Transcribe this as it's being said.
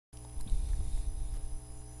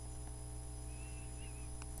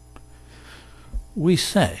We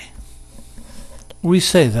say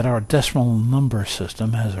that our decimal number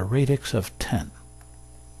system has a radix of 10.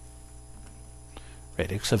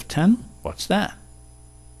 Radix of 10? What's that?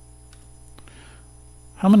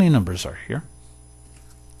 How many numbers are here?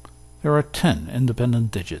 There are 10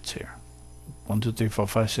 independent digits here. 1, 2, 3, 4,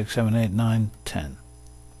 5, 6, 7, 8, 9, 10.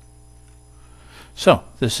 So,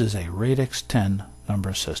 this is a radix 10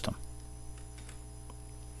 number system.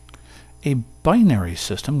 A binary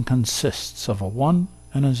system consists of a 1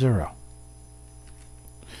 and a 0.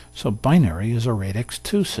 So binary is a radix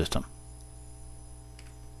 2 system.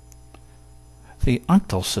 The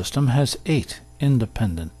octal system has 8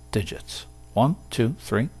 independent digits. 1, 2,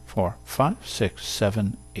 3, 4, 5, 6,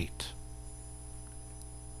 7, 8.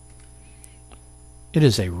 It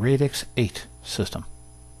is a radix 8 system.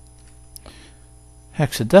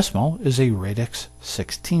 Hexadecimal is a radix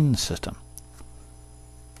 16 system.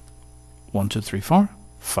 1, 2, 3, 4,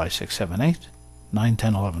 5, 6, 7, 8, 9,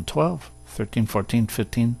 10, 11, 12, 13, 14,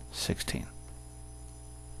 15, 16.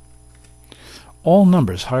 All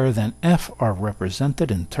numbers higher than F are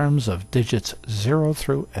represented in terms of digits 0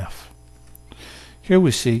 through F. Here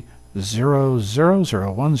we see 0, 0,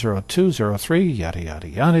 0, 1, 0, 2, 0, 3, yada yada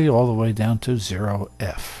yada, all the way down to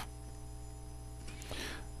 0F.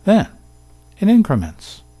 Then, in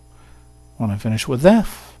increments, when I finish with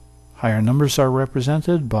F, higher numbers are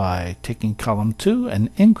represented by taking column 2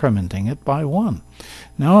 and incrementing it by 1.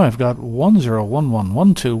 Now I've got 1, 0, 1, 1,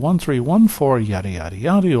 1, 2, 1, 3, 1, 4, yada yada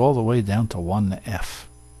yada, all the way down to 1F.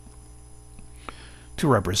 To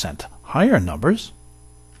represent higher numbers,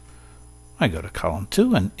 I go to column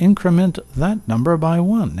 2 and increment that number by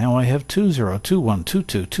 1. Now I have 2, 0, 2, 1, 2,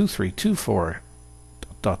 2, 2, 3, 2, 4,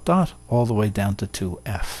 dot, dot, all the way down to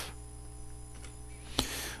 2F.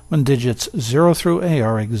 When digits 0 through A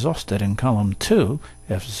are exhausted in column 2,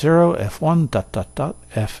 F0, F1, dot, dot, dot,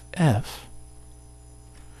 FF,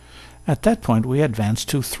 at that point we advance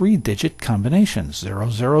to 3-digit combinations, 0,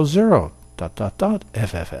 0, 0, dot, dot, dot,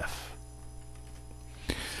 FFF.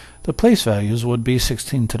 The place values would be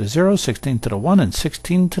 16 to the 0, 16 to the 1, and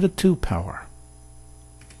 16 to the 2 power.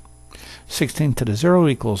 16 to the 0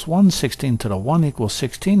 equals 1, 16 to the 1 equals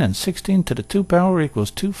 16, and 16 to the 2 power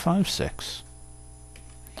equals 256.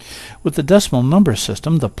 With the decimal number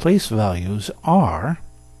system, the place values are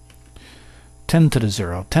 10 to the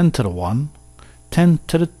 0, 10 to the 1, 10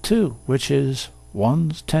 to the 2, which is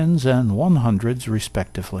 1s, 10s, and 100s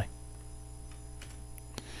respectively.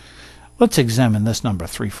 Let's examine this number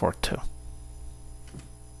 342.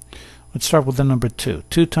 Let's start with the number 2.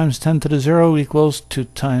 2 times 10 to the 0 equals 2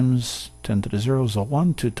 times 10 to the 0 is a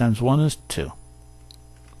 1. 2 times 1 is 2.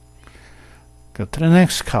 Go to the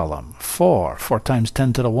next column. 4. 4 times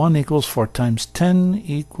 10 to the 1 equals 4 times 10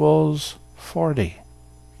 equals 40.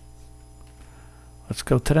 Let's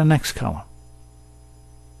go to the next column.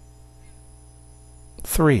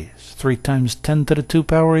 3. 3 times 10 to the 2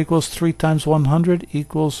 power equals 3 times 100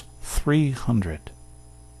 equals 300.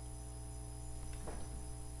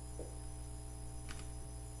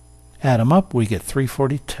 Add them up, we get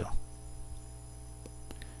 342.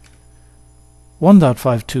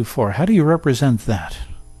 1.524, how do you represent that?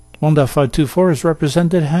 1.524 is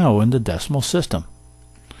represented how in the decimal system?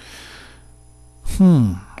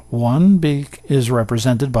 1 is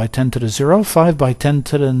represented by 10 to the 0, 5 by 10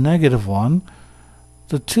 to the negative 1,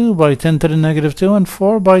 the 2 by 10 to the negative 2, and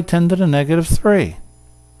 4 by 10 to the negative 3.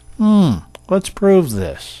 Let's prove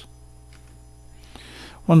this.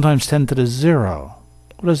 1 times 10 to the 0.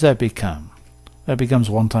 What does that become? That becomes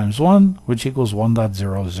 1 times 1, which equals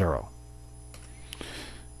 1.00.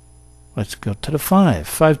 Let's go to the 5.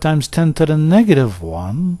 5 times 10 to the negative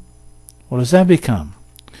 1. What does that become?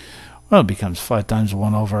 Well, it becomes 5 times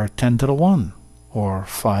 1 over 10 to the 1, or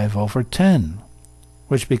 5 over 10,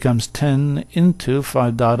 which becomes 10 into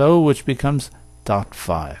 5.0, which becomes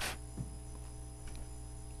 0.5.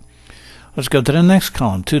 Let's go to the next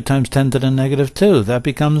column. 2 times 10 to the negative 2. That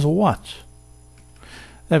becomes what?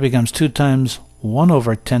 That becomes 2 times 1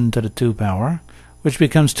 over 10 to the 2 power, which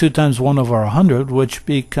becomes 2 times 1 over 100, which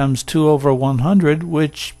becomes 2 over 100,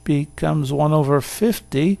 which becomes 1 over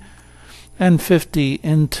 50, and 50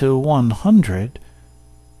 into 100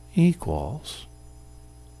 equals,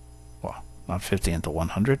 well, not 50 into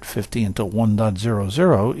 100, 50 into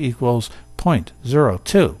 1.00 equals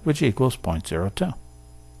 0.02, which equals 0.02.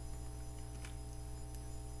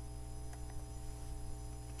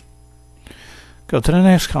 Go to the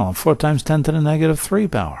next column. 4 times 10 to the negative 3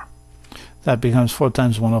 power. That becomes 4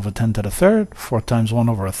 times 1 over 10 to the third, 4 times 1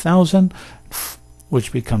 over 1,000,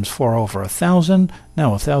 which becomes 4 over 1,000. Now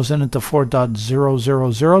 1,000 into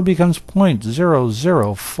 4.000 becomes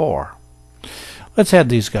 0.004. Let's add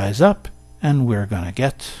these guys up, and we're going to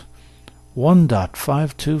get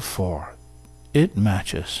 1.524. It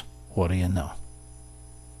matches. What do you know?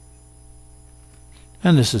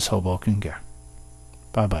 And this is Hoboken Gear.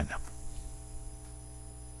 Bye-bye now.